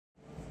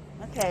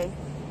Okay.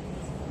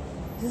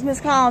 This is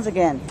Miss Collins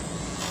again.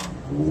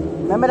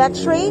 Remember that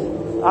tree?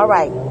 All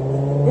right.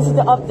 This is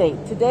the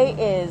update.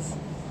 Today is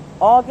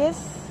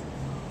August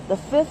the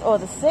 5th or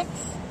the 6th.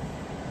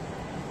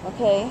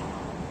 Okay.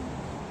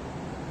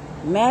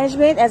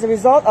 Management, as a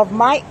result of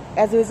my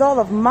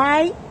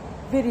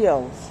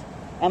videos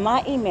and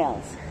my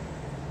emails,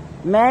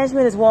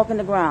 management is walking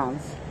the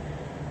grounds.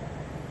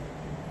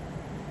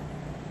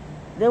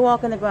 They're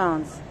walking the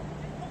grounds.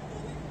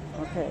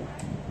 Okay.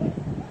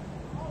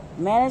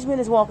 Management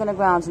is walking the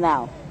grounds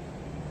now.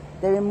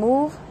 They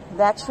removed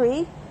that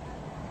tree.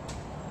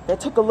 They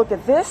took a look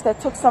at this. They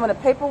took some of the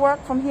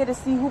paperwork from here to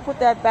see who put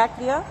that back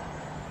there.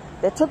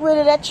 They took rid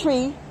of that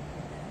tree,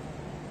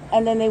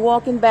 and then they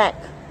walking back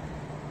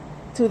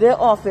to their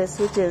office,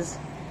 which is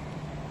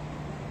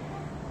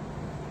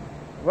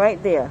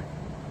right there.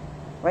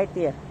 Right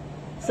there.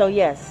 So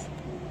yes,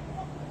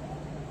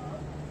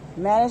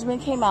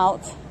 management came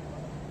out.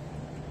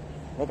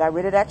 They got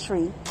rid of that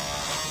tree.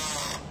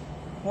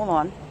 Hold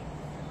on.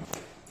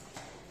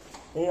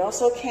 They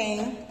also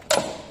came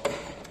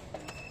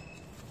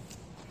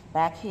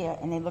back here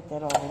and they looked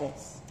at all of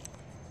this.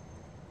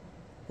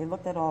 They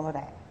looked at all of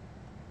that.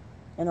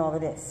 And all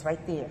of this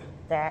right there.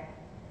 That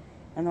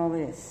and all of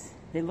this.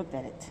 They looked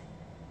at it.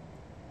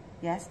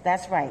 Yes,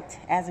 that's right.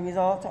 As a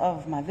result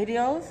of my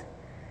videos,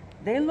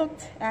 they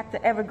looked at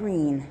the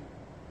evergreen,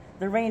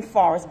 the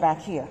rainforest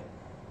back here.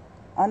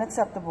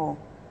 Unacceptable.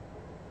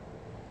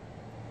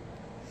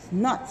 It's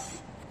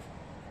nuts.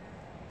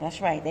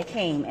 That's right. They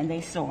came and they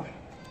saw.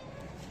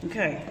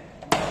 Okay.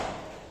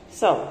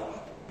 So,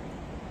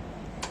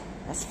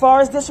 as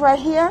far as this right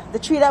here, the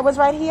tree that was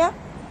right here,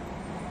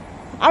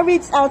 I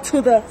reached out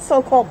to the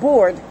so-called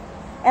board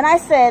and I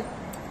said,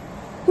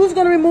 who's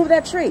going to remove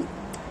that tree?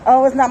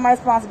 Oh, it's not my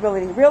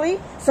responsibility.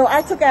 Really? So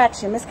I took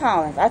action, Miss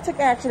Collins. I took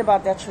action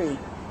about that tree.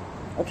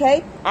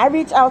 Okay? I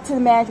reached out to the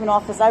management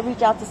office. I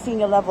reached out to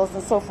senior levels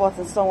and so forth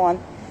and so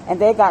on.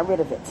 And they got rid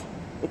of it.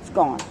 It's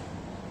gone.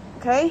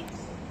 Okay?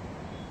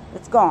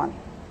 It's gone.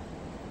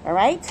 All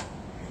right?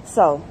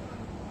 So,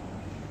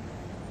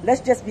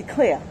 let's just be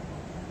clear.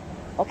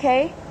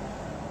 Okay?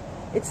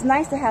 It's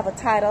nice to have a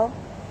title.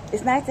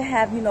 It's nice to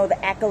have, you know, the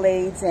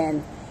accolades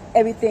and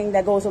everything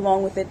that goes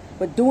along with it.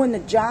 But doing the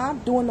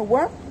job, doing the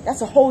work,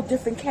 that's a whole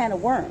different can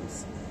of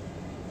worms.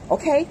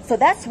 Okay? So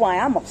that's why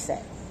I'm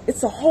upset.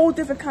 It's a whole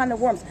different kind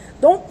of worms.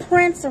 Don't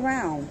prance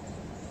around,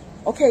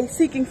 okay,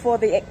 seeking for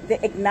the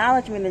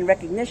acknowledgement and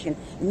recognition,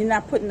 and you're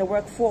not putting the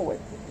work forward.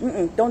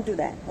 Don't do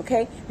that,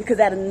 okay? Because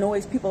that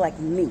annoys people like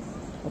me,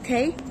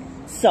 okay?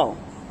 So,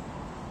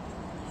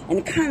 and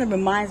it kind of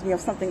reminds me of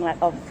something like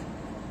of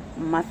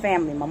my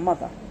family, my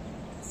mother.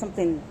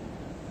 Something,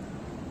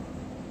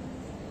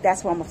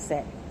 that's why I'm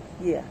upset.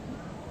 Yeah,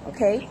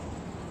 okay?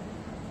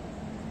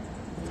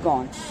 It's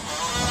gone.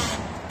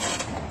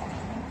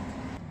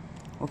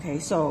 Okay,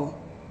 so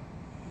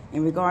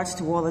in regards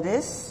to all of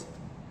this,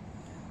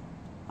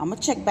 I'm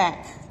gonna check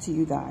back to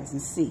you guys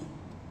and see.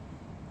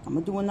 I'm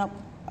gonna do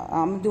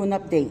an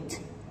update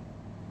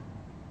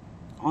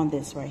on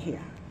this right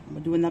here. I'm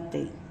gonna do an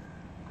update.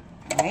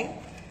 All right.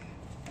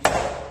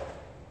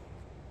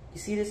 You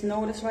see this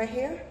notice right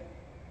here?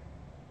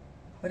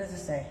 What does it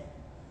say?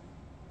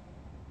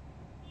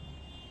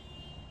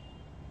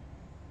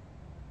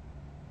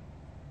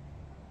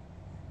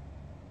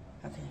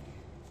 Okay.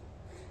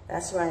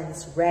 That's why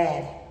this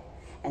rad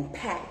and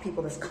pack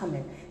people is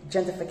coming.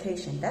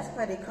 Gentrification. That's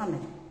why they're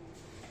coming.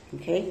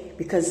 Okay?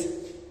 Because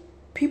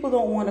people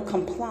don't want to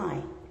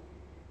comply.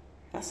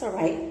 That's all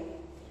right.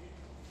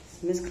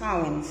 Miss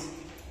Collins.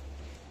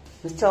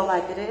 Let's tell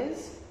like it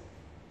is.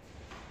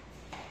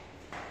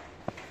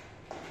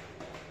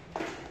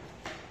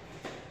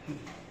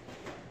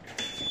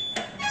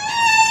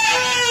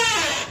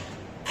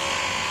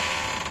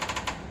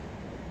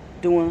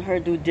 Doing her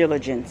due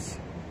diligence.